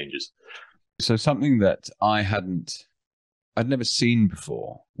spectrum of changes. So something that I'd never seen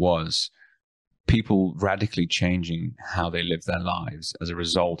before was people radically changing how they live their lives as a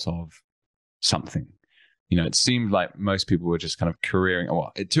result of something. It seemed like most people were just kind of careering.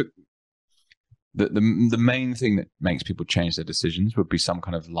 Well, it took the main thing that makes people change their decisions would be some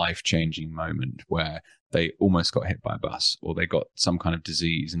kind of life-changing moment where they almost got hit by a bus, or they got some kind of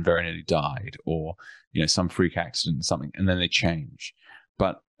disease and very nearly died, or some freak accident, something, and then they change.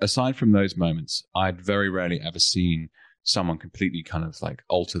 But aside from those moments, I'd very rarely ever seen someone completely kind of like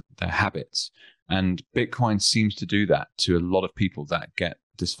alter their habits. And Bitcoin seems to do that to a lot of people that get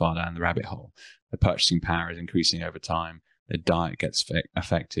this far down the rabbit hole. Their purchasing power is increasing over time. Their diet gets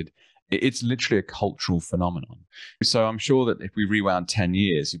affected. It's literally a cultural phenomenon. So I'm sure that if we rewound 10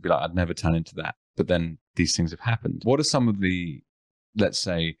 years, you'd be like, I'd never turn into that. But then these things have happened. What are some of the, let's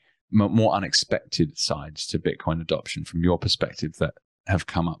say, more unexpected sides to Bitcoin adoption from your perspective that have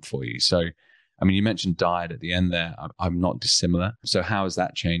come up for you? So, I mean, you mentioned diet at the end there. I'm not dissimilar. So how has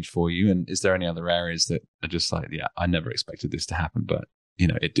that changed for you? And is there any other areas that are just like, yeah, I never expected this to happen, but,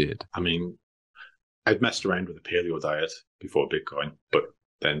 it did? I mean, I'd messed around with a paleo diet before Bitcoin, but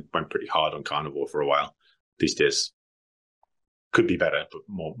then went pretty hard on carnivore for a while. These days could be better, but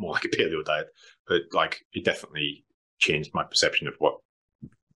more like a paleo diet. But like it definitely changed my perception of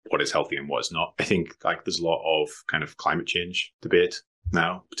what is healthy and what is not. I think like there's a lot of kind of climate change debate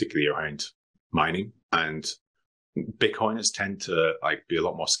now, particularly around mining, and Bitcoiners tend to like be a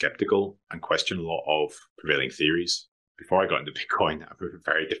lot more skeptical and question a lot of prevailing theories. Before I got into Bitcoin, I'm in a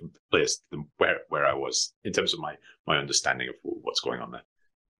very different place than where I was in terms of my understanding of what's going on there.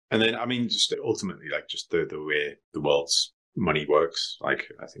 And then, I mean, just ultimately, like just the way the world's money works, like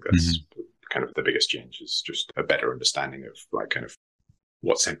I think that's kind of the biggest change is just a better understanding of like kind of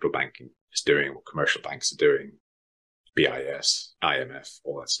what central banking is doing, what commercial banks are doing, BIS, IMF,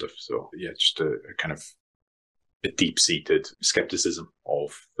 all that stuff. So yeah, just a kind of a deep-seated skepticism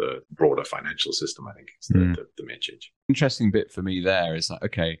of the broader financial system, I think is the main change. Interesting bit for me there is like,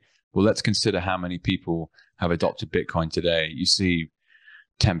 okay, well, let's consider how many people have adopted Bitcoin today. You see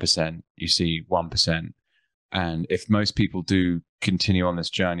 10%, you see 1%. And if most people do continue on this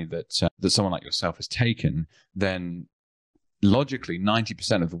journey that someone like yourself has taken, then logically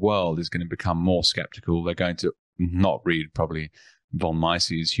 90% of the world is going to become more skeptical. They're going to not read probably von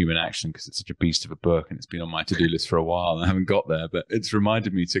Mises's Human Action because it's such a beast of a book and it's been on my to-do list for a while and I haven't got there, but it's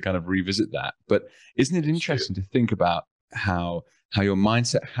reminded me to kind of revisit that. But isn't it interesting to think about how your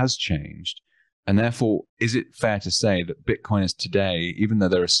mindset has changed? And therefore, is it fair to say that Bitcoiners today, even though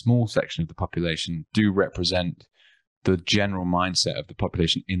they're a small section of the population, do represent the general mindset of the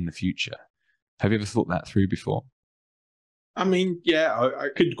population in the future? Have you ever thought that through before? I mean, yeah, I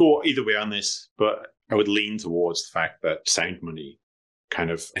could go either way on this, but I would lean towards the fact that sound money kind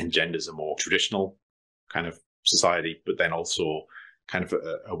of engenders a more traditional kind of society, but then also kind of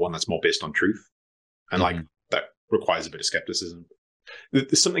a one that's more based on truth. And like that requires a bit of skepticism.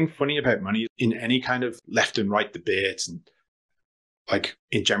 There's something funny about money in any kind of left and right debates and like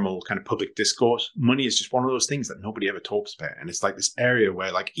in general kind of public discourse. Money is just one of those things that nobody ever talks about. And it's like this area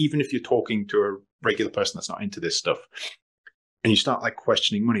where like, even if you're talking to a regular person that's not into this stuff and you start like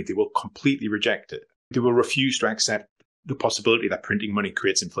questioning money, they will completely reject it. They will refuse to accept the possibility that printing money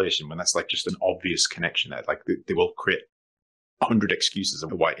creates inflation when that's like just an obvious connection there. Like they will create 100 excuses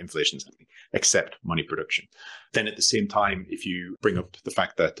of why inflation is happening, except money production. Then at the same time, if you bring up the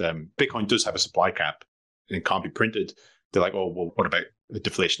fact that Bitcoin does have a supply cap and it can't be printed, they're like, oh, well, what about a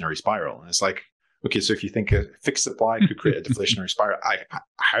deflationary spiral? And it's like, okay, so if you think a fixed supply could create a deflationary spiral,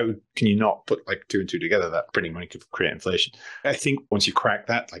 how can you not put like two and two together that printing money could create inflation? I think once you crack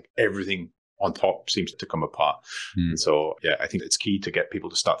that, like everything on top seems to come apart. And so, yeah, I think it's key to get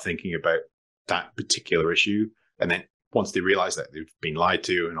people to start thinking about that particular issue. And then once they realize that they've been lied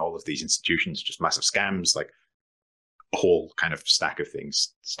to and all of these institutions, just massive scams, like a whole kind of stack of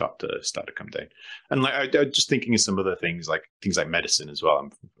things start to come down. And like I just thinking of some other things like medicine as well.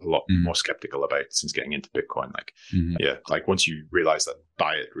 I'm a lot more skeptical about since getting into Bitcoin. Like, yeah, like once you realize that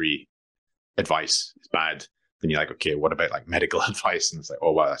dietary advice is bad, then you're like, okay, what about like medical advice? And it's like,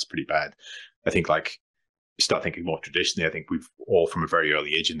 oh wow, that's pretty bad. I think like you start thinking more traditionally. I think we've all from a very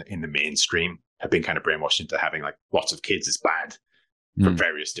early age in the mainstream have been kind of brainwashed into having like lots of kids is bad for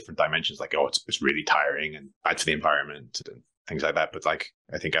various different dimensions. Like, oh, it's really tiring and bad for the environment and things like that. But like,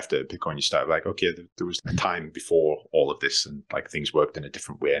 I think after Bitcoin, you start like, okay, there was a time before all of this and like things worked in a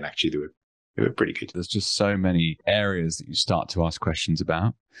different way. And actually they were pretty good. There's just so many areas that you start to ask questions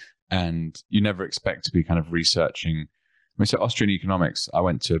about and you never expect to be kind of researching. I mean, so Austrian economics, I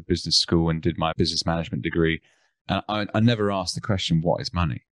went to business school and did my business management degree. And I never asked the question, what is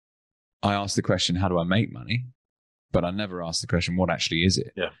money? I asked the question, how do I make money? But I never asked the question, what actually is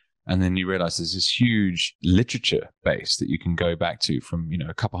it? Yeah. And then you realize there's this huge literature base that you can go back to from,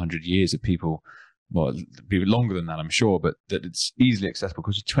 a couple hundred years of people, well, it'd be longer than that, I'm sure, but that it's easily accessible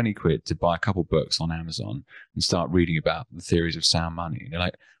because it's 20 quid to buy a couple books on Amazon and start reading about the theories of sound money. And you're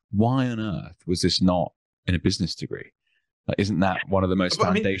like, why on earth was this not in a business degree? Like, isn't that one of the most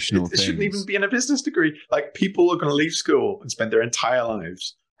foundational things? It shouldn't even be in a business degree. Like, people are going to leave school and spend their entire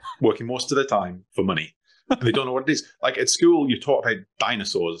lives working most of the time for money. And they don't know what it is. Like at school, you're taught about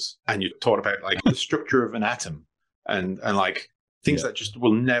dinosaurs and you're taught about like the structure of an atom and like things that just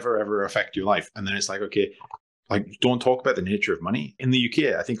will never, ever affect your life. And then it's like, okay, like don't talk about the nature of money. In the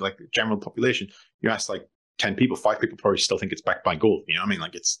UK, I think like the general population, you ask like 10 people, 5 people probably still think it's backed by gold. You know what I mean?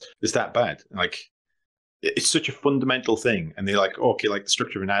 Like it's that bad. Like it's such a fundamental thing. And they're like, oh, okay, like the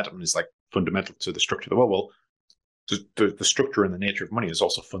structure of an atom is like fundamental to the structure of the world. Well, the structure and the nature of money is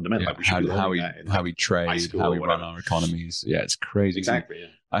also fundamental. Yeah, like how we trade, how we run our economies. Yeah, it's crazy. Exactly. Yeah.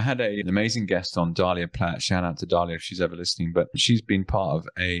 I had an amazing guest on, Dahlia Platt. Shout out to Dahlia if she's ever listening. But she's been part of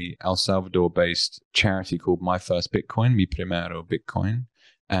a El Salvador-based charity called My First Bitcoin, Mi Primero Bitcoin.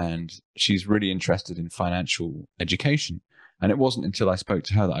 And she's really interested in financial education. And it wasn't until I spoke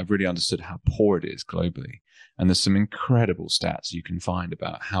to her that I really understood how poor it is globally. And there's some incredible stats you can find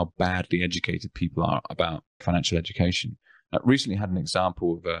about how badly educated people are about financial education. I recently had an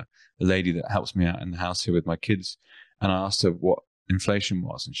example of a lady that helps me out in the house here with my kids. And I asked her what inflation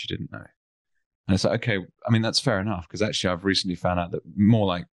was, and she didn't know. And it's like, okay, I mean, that's fair enough, because actually I've recently found out that more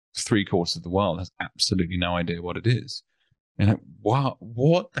like 3/4 of the world has absolutely no idea what it is. And like, wow,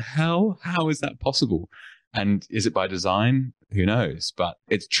 what the hell? How is that possible? And is it by design? Who knows? But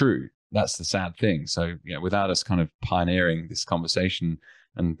it's true. That's the sad thing. So, without us kind of pioneering this conversation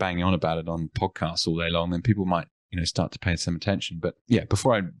and banging on about it on podcasts all day long, then people might, start to pay some attention. But yeah,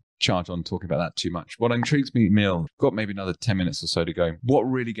 before I charge on talking about that too much, what intrigues me, Emil, got maybe another 10 minutes or so to go. What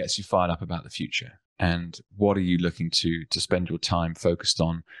really gets you fired up about the future? And what are you looking to spend your time focused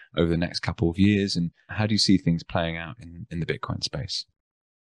on over the next couple of years? And how do you see things playing out in the Bitcoin space?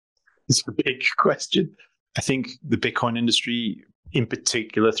 It's a big question. I think the Bitcoin industry, in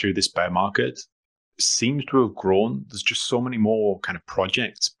particular through this bear market, seems to have grown. There's just so many more kind of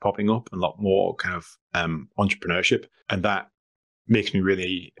projects popping up, and a lot more kind of entrepreneurship. And that makes me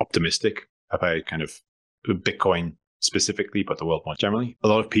really optimistic about kind of Bitcoin specifically, but the world more generally. A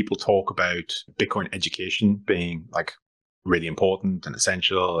lot of people talk about Bitcoin education being like really important and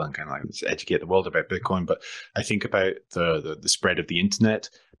essential and kind of like let's educate the world about Bitcoin. But I think about the spread of the internet.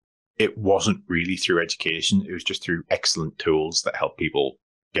 It wasn't really through education. It was just through excellent tools that help people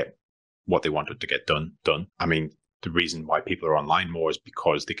get what they wanted to get done. I mean, the reason why people are online more is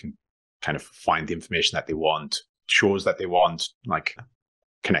because they can kind of find the information that they want, shows that they want, like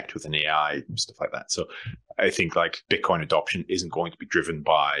connect with an AI, stuff like that. So I think like Bitcoin adoption isn't going to be driven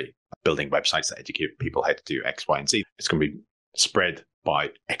by building websites that educate people how to do X, Y, and Z. It's going to be spread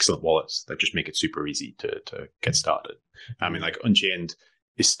by excellent wallets that just make it super easy to get started. I mean, like Unchained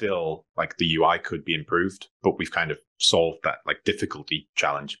is still like the UI could be improved, but we've kind of solved that like difficulty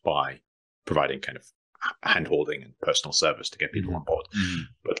challenge by providing kind of hand-holding and personal service to get people on board.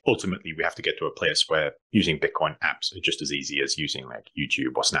 But ultimately, we have to get to a place where using Bitcoin apps are just as easy as using like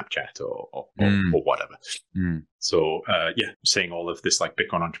YouTube or Snapchat or whatever. So seeing all of this like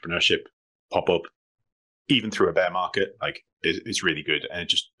Bitcoin entrepreneurship pop up, even through a bear market, like is really good, and it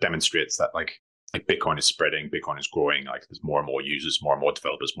just demonstrates that like Bitcoin is spreading, Bitcoin is growing. Like there's more and more users, more and more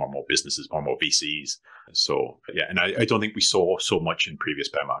developers, more and more businesses, more and more VCs. So yeah, and I don't think we saw so much in previous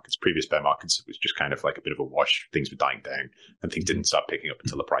bear markets. Previous bear markets, it was just kind of like a bit of a wash. Things were dying down, and things didn't start picking up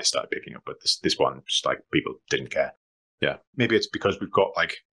until the price started picking up. But this one, just like people didn't care. Yeah, maybe it's because we've got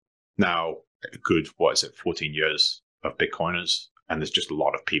like now a good 14 years of Bitcoiners, and there's just a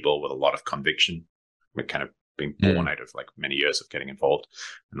lot of people with a lot of conviction. We're kind of being born out of like many years of getting involved,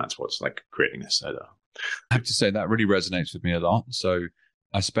 and that's what's like creating this. I have to say that really resonates with me a lot. So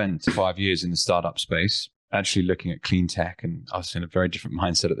I spent 5 years in the startup space, actually looking at clean tech, and I was in a very different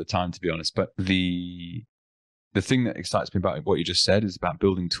mindset at the time, to be honest. But the thing that excites me about what you just said is about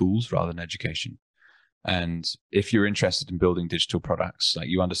building tools rather than education. And if you're interested in building digital products, like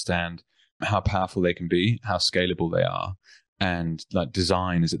you understand how powerful they can be, how scalable they are, and like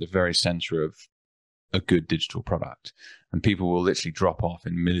design is at the very center of a good digital product, and people will literally drop off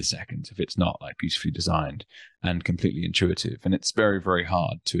in milliseconds if it's not like beautifully designed and completely intuitive. And it's very, very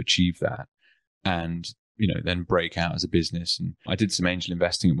hard to achieve that and, then break out as a business. And I did some angel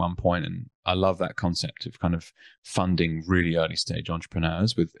investing at one point, and I love that concept of kind of funding really early stage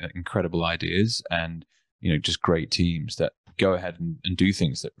entrepreneurs with incredible ideas and, just great teams that go ahead and do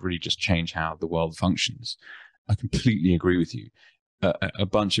things that really just change how the world functions. I completely agree with you. A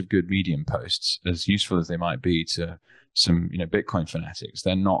bunch of good Medium posts, as useful as they might be to some, Bitcoin fanatics,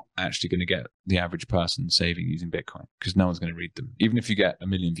 they're not actually going to get the average person saving using Bitcoin, because no one's going to read them. Even if you get 1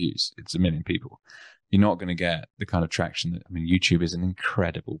 million views, it's 1 million people. You're not going to get the kind of traction that, YouTube is an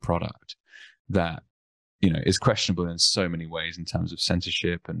incredible product that, is questionable in so many ways in terms of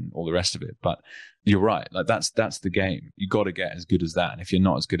censorship and all the rest of it. But you're right. Like that's the game. You got to get as good as that. And if you're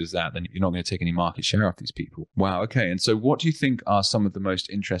not as good as that, then you're not going to take any market share off these people. Wow. Okay. And so what do you think are some of the most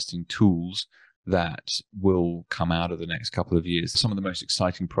interesting tools that will come out of the next couple of years? Some of the most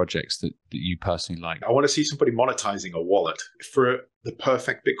exciting projects that you personally like? I want to see somebody monetizing a wallet. For the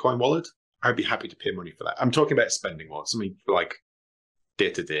perfect Bitcoin wallet, I'd be happy to pay money for that. I'm talking about spending wallet, something like day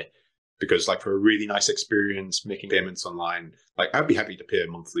to day. Because like for a really nice experience, making payments online, like I'd be happy to pay a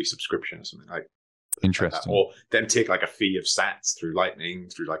monthly subscription or something like interesting. Like or then take like a fee of sats through Lightning,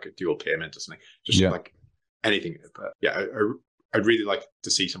 through like a dual payment or something. Just like anything. But yeah, I'd really like to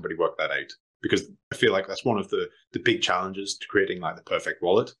see somebody work that out, because I feel like that's one of the big challenges to creating like the perfect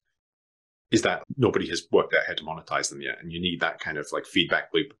wallet, is that nobody has worked out how to monetize them yet. And you need that kind of like feedback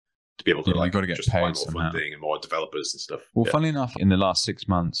loop to be able to like got to get justify paid more somehow. funding and more developers and stuff. Well, funnily enough, in the last 6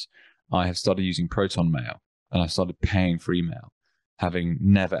 months, I have started using Proton Mail, and I started paying for email, having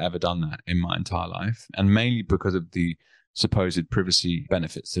never, ever done that in my entire life, and mainly because of the supposed privacy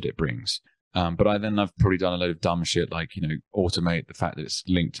benefits that it brings. But I've probably done a load of dumb shit, like, automate the fact that it's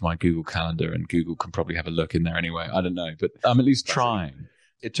linked to my Google Calendar, and Google can probably have a look in there anyway. I don't know, but I'm at least trying.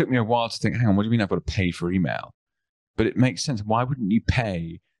 It took me a while to think, hang on, what do you mean I've got to pay for email? But it makes sense. Why wouldn't you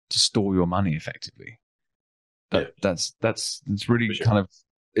pay to store your money effectively? That's really kind of...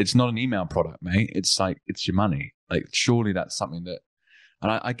 It's not an email product, mate. It's like, it's your money. Like, surely that's something that,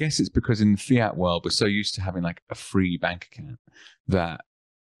 and I guess it's because in the fiat world, we're so used to having like a free bank account that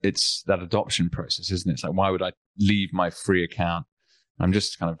it's that adoption process, isn't it? It's like, why would I leave my free account? I'm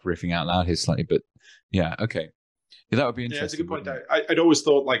just kind of riffing out loud here slightly, but yeah, okay. Yeah, that would be interesting. Yeah, it's a good point. I'd always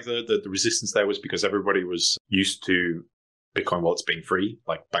thought like the resistance there was because everybody was used to Bitcoin wallets being free,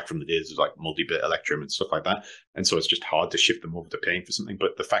 like back from the days of like multi-bit Electrum and stuff like that. And so it's just hard to shift them over to paying for something.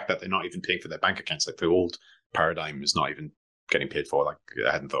 But the fact that they're not even paying for their bank accounts, like the old paradigm is not even getting paid for. Like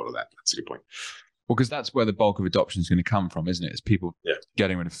I hadn't thought of that. That's a good point. Well, because that's where the bulk of adoption is going to come from, isn't it? It's people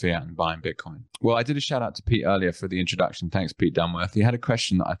getting rid of fiat and buying Bitcoin. Well, I did a shout out to Pete earlier for the introduction. Thanks, Pete Dunworth. He had a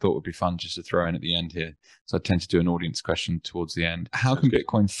question that I thought would be fun just to throw in at the end here. So I tend to do an audience question towards the end. How can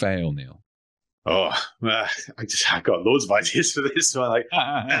Bitcoin fail, Neil? Oh, I got loads of ideas for this. So I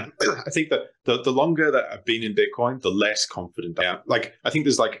think that the longer that I've been in Bitcoin, the less confident I am. Like, I think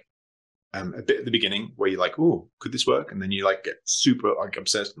there's like a bit at the beginning where you're like, oh, could this work? And then you like get super like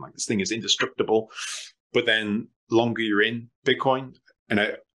obsessed and like this thing is indestructible. But then the longer you're in Bitcoin, and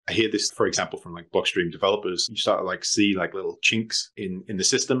I hear this, for example, from like Blockstream developers, you start to like see like little chinks in the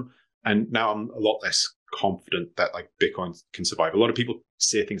system. And now I'm a lot less confident that like Bitcoin can survive. A lot of people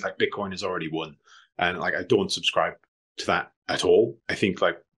say things like Bitcoin has already won. And like, I don't subscribe to that at all. I think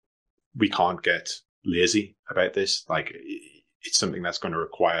like we can't get lazy about this. Like it's something that's going to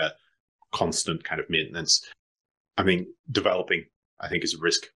require constant kind of maintenance. I mean, developing, I think, is a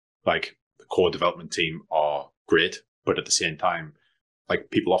risk. Like the core development team are great, but at the same time, like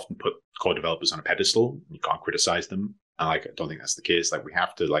people often put core developers on a pedestal. You can't criticize them. And like, I don't think that's the case. Like we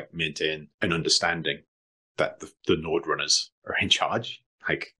have to like maintain an understanding that the node runners are in charge.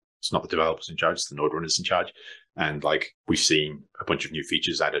 Like it's not the developers in charge, it's the node runners in charge. And like we've seen a bunch of new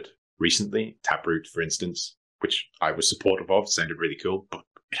features added recently, Taproot, for instance, which I was supportive of, sounded really cool, but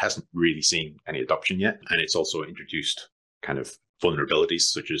it hasn't really seen any adoption yet. And it's also introduced kind of vulnerabilities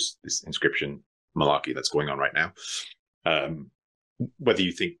such as this inscription malarkey that's going on right now. Whether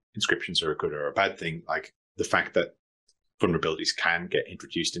you think inscriptions are a good or a bad thing, like the fact that vulnerabilities can get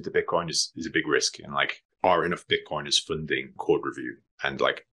introduced into Bitcoin is a big risk. And like, are enough Bitcoiners funding code review? And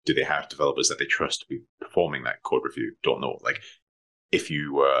like, do they have developers that they trust to be performing that code review? Don't know. Like, if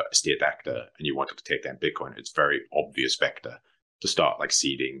you were a state actor and you wanted to take down Bitcoin, it's very obvious vector to start like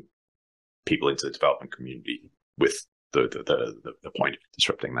seeding people into the development community with the point of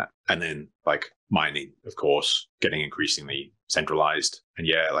disrupting that. And then like mining, of course, getting increasingly centralized. And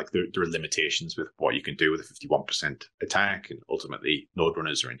yeah, like there are limitations with what you can do with a 51% attack, and ultimately node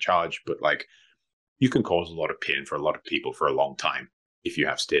runners are in charge. But like you can cause a lot of pain for a lot of people for a long time if you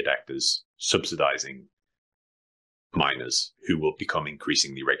have state actors subsidizing miners who will become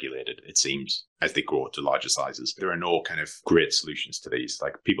increasingly regulated, it seems, as they grow to larger sizes. There are no kind of great solutions to these.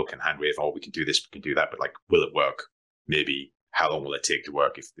 Like people can hand wave, oh, we can do this, we can do that, but like, will it work? Maybe. How long will it take to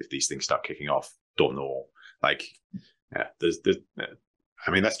work if these things start kicking off? Don't know. Like, yeah,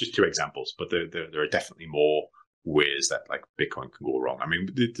 I mean, that's just two examples, but there are definitely more ways that like Bitcoin can go wrong. I mean,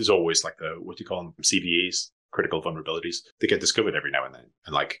 there's always like what do you call them? CVEs, critical vulnerabilities. They get discovered every now and then.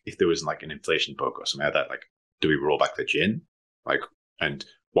 And like, if there was like an inflation bug or something like that, like, do we roll back the chain? Like, and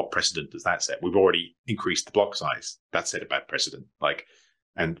what precedent does that set? We've already increased the block size. That set a bad precedent. Like,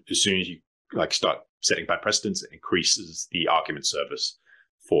 and as soon as you like start setting bad precedents, it increases the argument service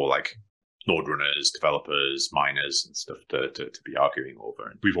for like node runners, developers, miners, and stuff to be arguing over.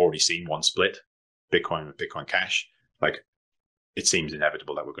 And we've already seen one split, Bitcoin with Bitcoin Cash. Like, it seems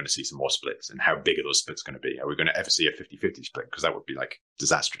inevitable that we're going to see some more splits. And how big are those splits going to be? Are we going to ever see a 50-50 split? Because that would be like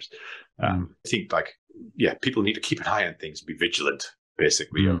disastrous. I think like, yeah, people need to keep an eye on things, be vigilant,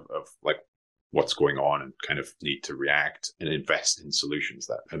 basically, of like what's going on, and kind of need to react and invest in solutions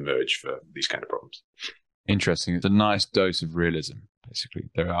that emerge for these kind of problems. Interesting. It's a nice dose of realism, basically.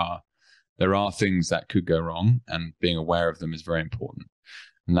 There are things that could go wrong, and being aware of them is very important.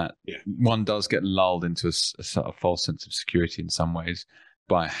 And that one does get lulled into a sort of false sense of security in some ways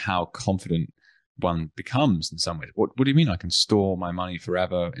by how confident one becomes in some ways. What do you mean I can store my money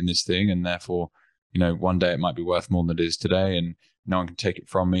forever in this thing, and therefore, one day it might be worth more than it is today, and no one can take it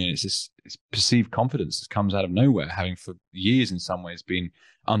from me? And it's perceived confidence that comes out of nowhere, having for years in some ways been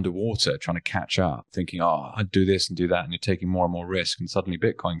underwater trying to catch up, thinking, oh, I'd do this and do that, and you're taking more and more risk, and suddenly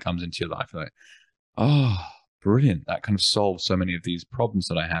Bitcoin comes into your life, like, oh, brilliant. That kind of solves so many of these problems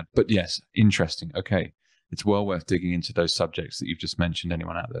that I had. But yes, interesting. Okay. It's well worth digging into those subjects that you've just mentioned,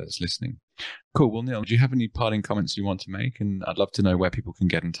 anyone out there that's listening. Cool. Well, Neil, do you have any parting comments you want to make? And I'd love to know where people can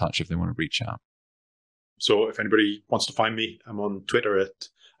get in touch if they want to reach out. So if anybody wants to find me, I'm on Twitter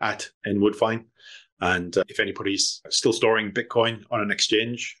at nwoodfine. And if anybody's still storing Bitcoin on an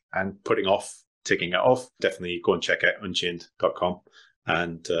exchange and putting off taking it off, definitely go and check out unchained.com,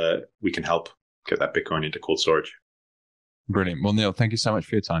 and we can help get that Bitcoin into cold storage. Brilliant. Well, Neil, thank you so much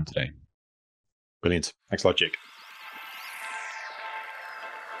for your time today. Brilliant. Thanks a lot, Jake.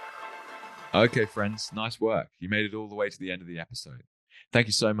 Okay, friends, nice work. You made it all the way to the end of the episode. Thank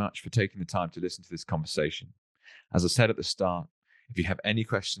you so much for taking the time to listen to this conversation. As I said at the start, if you have any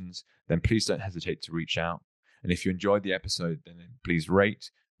questions, then please don't hesitate to reach out. And if you enjoyed the episode, then please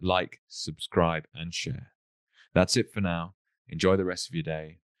rate, like, subscribe, and share. That's it for now. Enjoy the rest of your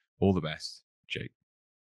day. All the best, Jake.